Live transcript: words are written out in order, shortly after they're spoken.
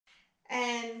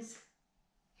And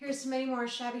here's so many more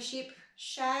shabby sheep.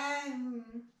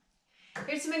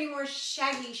 Here's so many more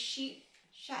shaggy sheep.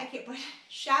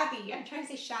 Shabby. I'm trying to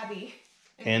say shabby.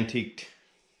 Antiqued.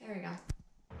 There we go.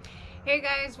 Hey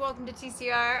guys, welcome to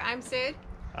TCR. I'm Sid.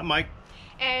 I'm Mike.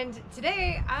 And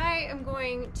today I am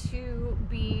going to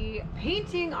be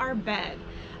painting our bed.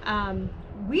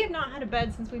 We have not had a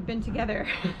bed since we've been together.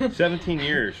 17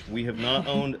 years. We have not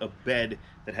owned a bed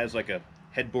that has like a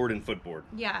headboard and footboard.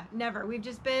 Yeah, never. We've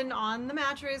just been on the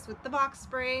mattress with the box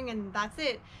spring and that's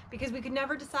it. Because we could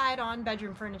never decide on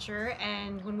bedroom furniture,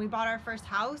 and when we bought our first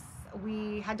house,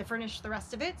 we had to furnish the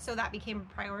rest of it, so that became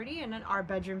a priority, and then our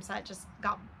bedroom set just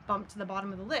got bumped to the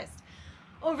bottom of the list.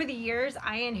 Over the years,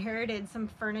 I inherited some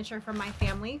furniture from my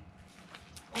family,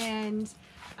 and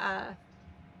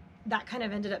that kind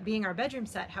of ended up being our bedroom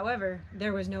set. However,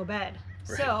 there was no bed.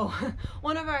 Right. So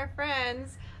one of our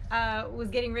friends was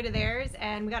getting rid of theirs,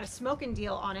 and we got a smoking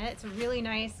deal on it. It's a really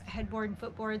nice headboard and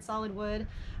footboard, solid wood,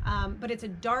 but it's a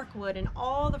dark wood, and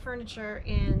all the furniture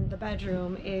in the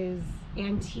bedroom is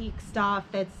antique stuff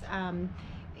that's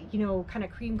you know, kind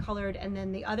of cream colored, and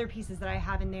then the other pieces that I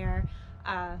have in there,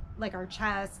 like our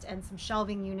chest and some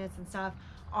shelving units and stuff,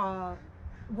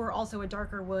 were also a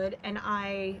darker wood, and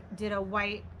I did a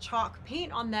white chalk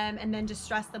paint on them and then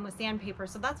distressed them with sandpaper.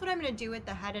 So that's what I'm going to do with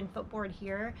the head and footboard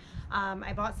here.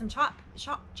 I bought some chalk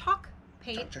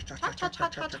paint.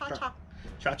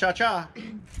 Cha-cha-cha.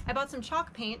 I bought some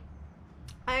chalk paint.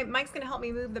 Mike's going to help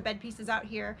me move the bed pieces out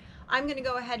here. I'm going to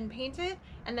go ahead and paint it,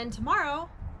 and then tomorrow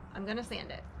I'm going to sand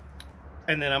it.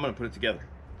 And then I'm going to put it together.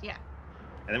 Yeah.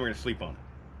 And then we're going to sleep on it.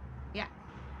 Yeah.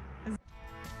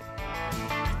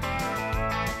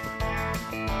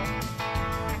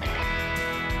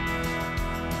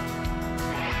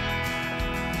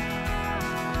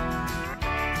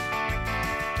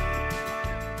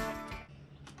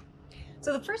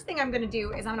 So the first thing I'm going to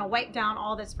do is I'm going to wipe down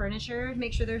all this furniture,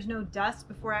 make sure there's no dust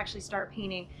before I actually start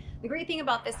painting. The great thing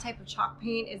about this type of chalk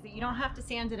paint is that you don't have to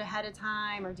sand it ahead of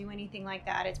time or do anything like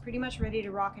that. It's pretty much ready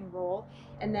to rock and roll.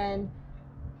 And then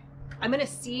I'm going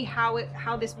to see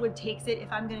how this wood takes it,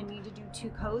 if I'm going to need to do 2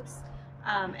 coats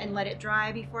and let it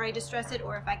dry before I distress it,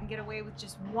 or if I can get away with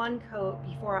just 1 coat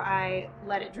before I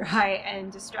let it dry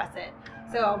and distress it.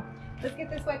 So let's get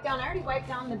this wiped down. I already wiped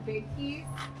down the big piece,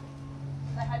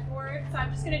 the headboard, so I'm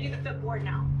just going to do the footboard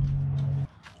now.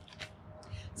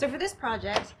 So for this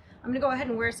project, I'm going to go ahead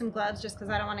and wear some gloves just because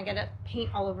I don't want to get paint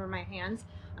all over my hands.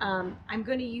 I'm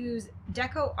going to use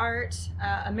Deco Art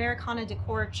Americana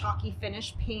Decor Chalky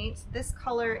Finish paint. This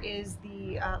color is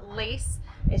the lace.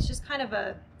 It's just kind of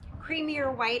a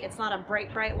creamier white. It's not a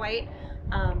bright white.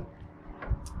 I'm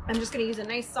just going to use a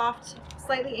nice soft,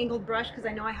 slightly angled brush because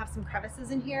I know I have some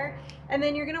crevices in here. And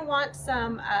then you're going to want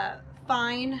some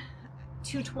fine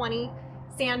 220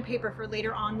 sandpaper for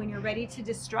later on when you're ready to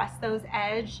distress those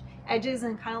edges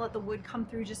and kind of let the wood come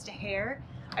through just a hair.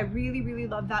 I really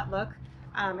love that look.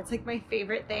 It's like my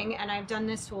favorite thing, and I've done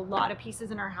this to a lot of pieces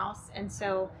in our house, and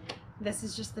so this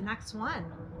is just the next one.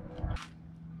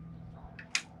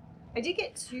 I did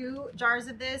get 2 jars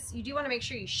of this. You do want to make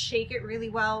sure you shake it really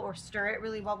well or stir it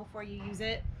really well before you use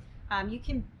it. You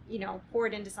can, you know, pour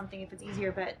it into something if it's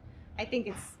easier, but I think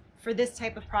it's, for this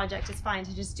type of project, it's fine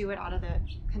to just do it out of the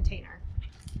container.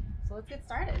 So let's get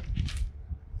started.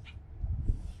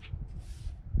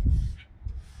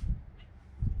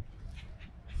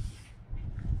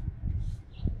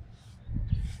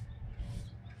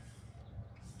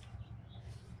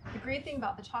 The great thing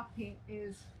about the chalk paint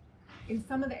is in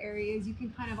some of the areas you can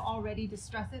kind of already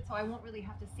distress it, so I won't really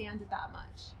have to sand it that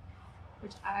much,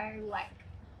 which I like.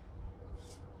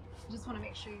 You just want to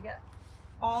make sure you get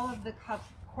all of the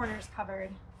corners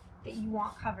covered that you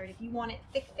want covered. If you want it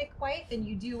thick white, then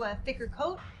you do a thicker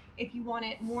coat. If you want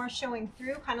it more showing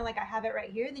through, kind of like I have it right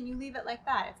here, then you leave it like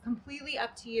that. It's completely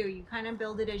up to you. You kind of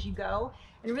build it as you go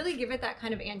and really give it that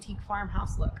kind of antique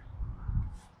farmhouse look.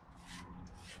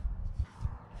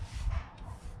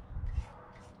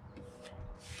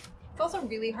 It's also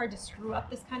really hard to screw up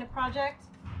this kind of project.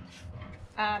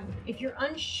 If you're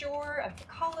unsure of the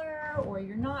color, or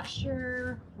you're not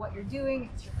sure what you're doing,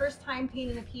 it's your first time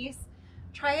painting a piece,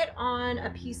 try it on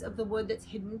a piece of the wood that's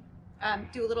hidden.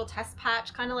 Do a little test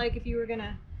patch, kind of like if you were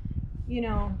gonna, you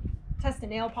know, test a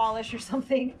nail polish or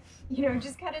something. You know,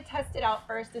 just kind of test it out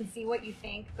first and see what you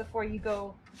think before you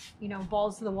go, you know,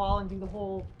 balls to the wall and do the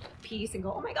whole piece and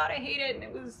go, oh my God, I hate it, and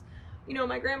it was, you know,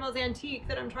 my grandma's antique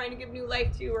that I'm trying to give new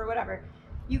life to, or whatever.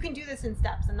 You can do this in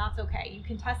steps, and that's okay. You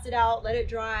can test it out, let it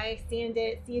dry, sand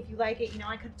it, see if you like it. You know,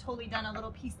 I could have totally done a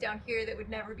little piece down here that would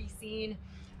never be seen.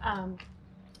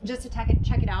 just to check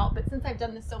it out. But since I've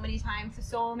done this so many times to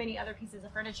so many other pieces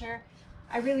of furniture,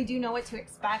 I really do know what to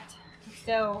expect.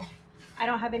 So I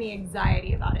don't have any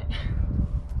anxiety about it.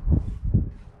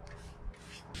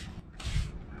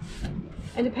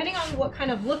 And depending on what kind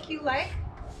of look you like,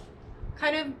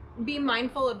 kind of be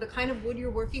mindful of the kind of wood you're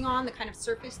working on, the kind of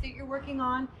surface that you're working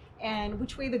on, and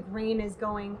which way the grain is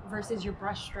going versus your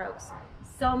brush strokes.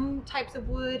 Some types of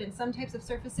wood and some types of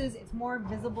surfaces, it's more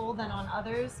visible than on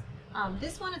others.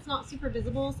 This one, it's not super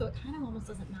visible, so it kind of almost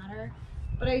doesn't matter.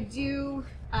 But I do,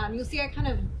 you'll see I kind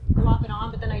of glop it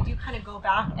on, but then I do kind of go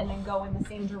back and then go in the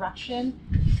same direction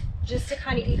just to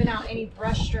kind of even out any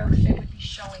brush strokes that would be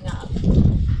showing up.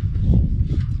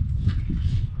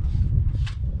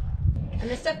 And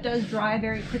this stuff does dry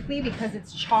very quickly because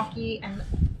it's chalky and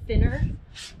thinner.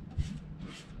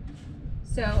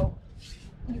 So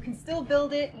you can still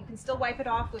build it, you can still wipe it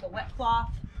off with a wet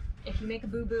cloth if you make a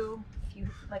boo-boo. If you,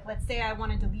 like, let's say I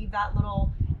wanted to leave that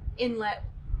little inlet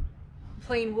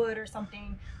plain wood or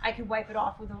something, I could wipe it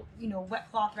off with a, you know,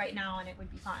 wet cloth right now and it would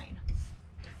be fine.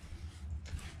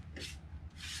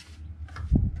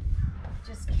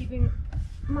 Just keeping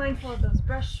mindful of those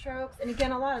brush strokes. And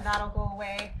again, a lot of that'll go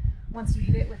away once you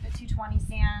hit it with a 220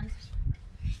 sand.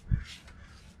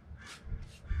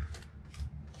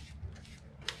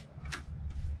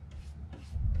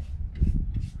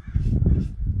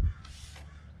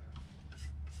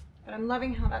 But I'm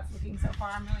loving how that's looking so far.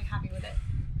 I'm really happy with it.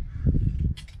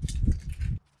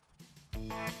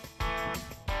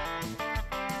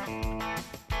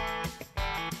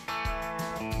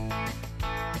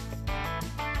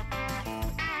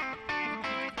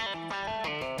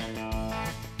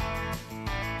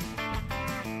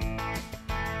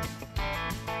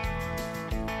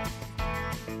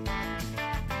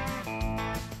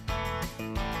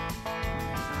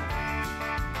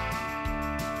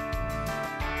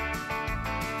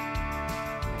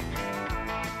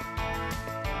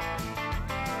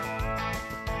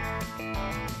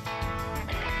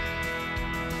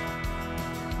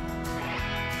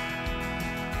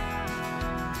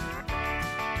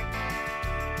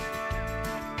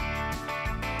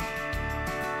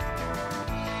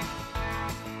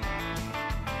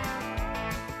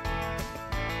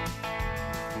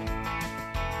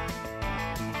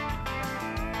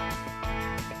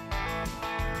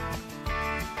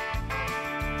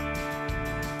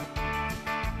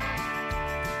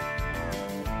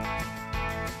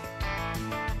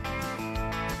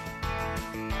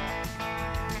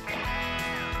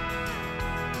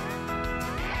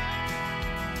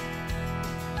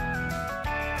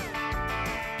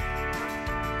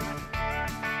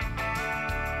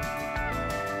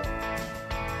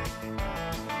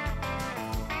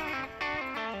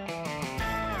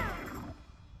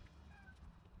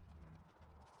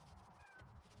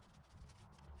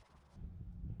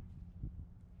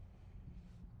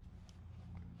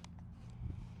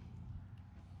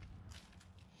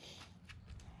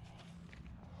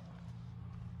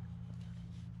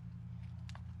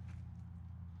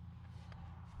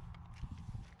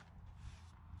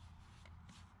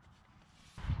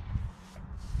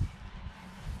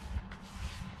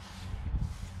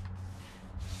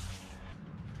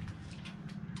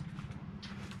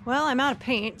 Well, I'm out of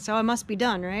paint, so I must be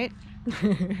done, right?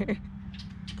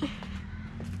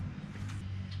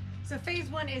 So phase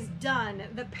one is done.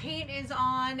 The paint is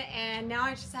on, and now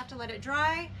I just have to let it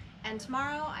dry, and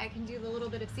tomorrow I can do a little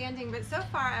bit of sanding, but so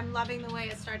far I'm loving the way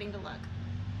it's starting to look.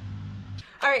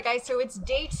 All right, guys, so it's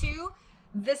day 2.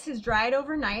 This has dried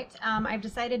overnight. I've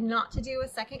decided not to do a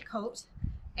second coat,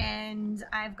 and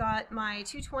I've got my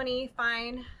 220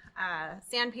 fine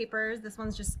sandpapers. This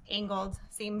one's just angled,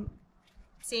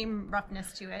 same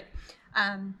roughness to it.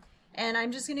 And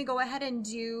I'm just gonna go ahead and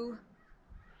do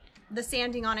the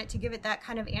sanding on it to give it that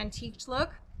kind of antiqued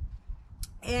look.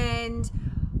 And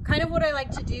kind of what I like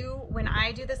to do when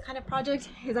I do this kind of project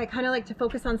is I kind of like to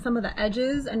focus on some of the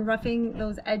edges and roughing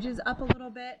those edges up a little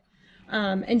bit,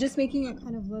 and just making it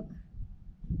kind of look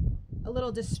a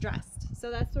little distressed.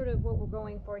 So that's sort of what we're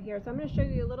going for here. So I'm going to show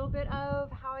you a little bit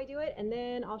of how I do it, and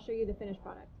then I'll show you the finished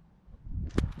product.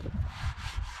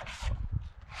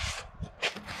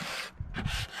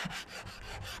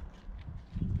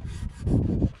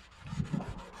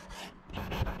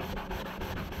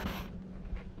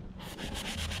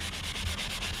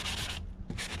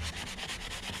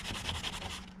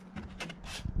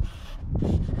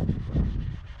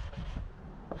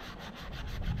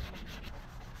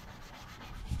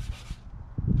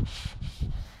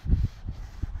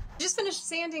 Just finished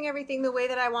sanding everything the way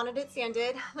that I wanted it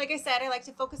sanded. Like I said, I like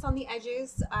to focus on the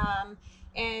edges,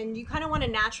 and you kind of want to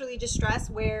naturally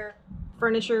distress where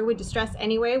furniture would distress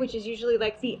anyway, which is usually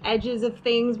like the edges of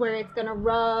things where it's gonna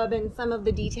rub and some of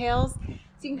the details.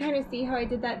 So you can kind of see how I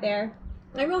did that there.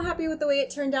 I'm real happy with the way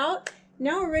it turned out.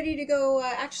 Now we're ready to go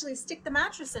actually stick the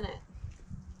mattress in it.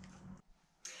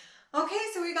 Okay,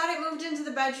 so we got it moved into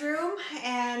the bedroom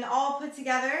and all put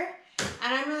together.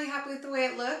 And I'm really happy with the way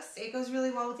it looks. It goes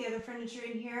really well with the other furniture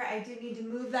in here. I do need to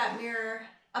move that mirror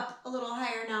up a little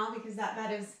higher now because that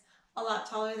bed is a lot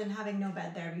taller than having no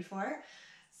bed there before.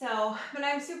 So, but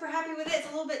I'm super happy with it. It's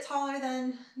a little bit taller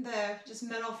than the just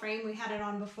metal frame we had it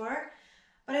on before.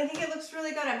 But I think it looks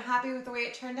really good. I'm happy with the way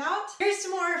it turned out. Here's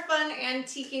some more fun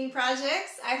antiquing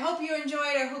projects. I hope you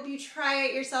enjoyed. I hope you try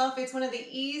it yourself. It's one of the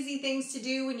easy things to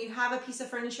do when you have a piece of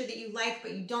furniture that you like,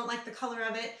 but you don't like the color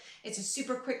of it. It's a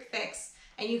super quick fix.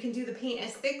 And you can do the paint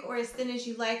as thick or as thin as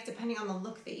you like, depending on the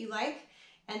look that you like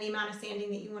and the amount of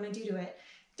sanding that you want to do to it.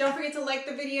 Don't forget to like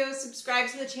the video, subscribe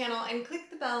to the channel, and click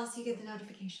the bell so you get the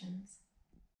notifications.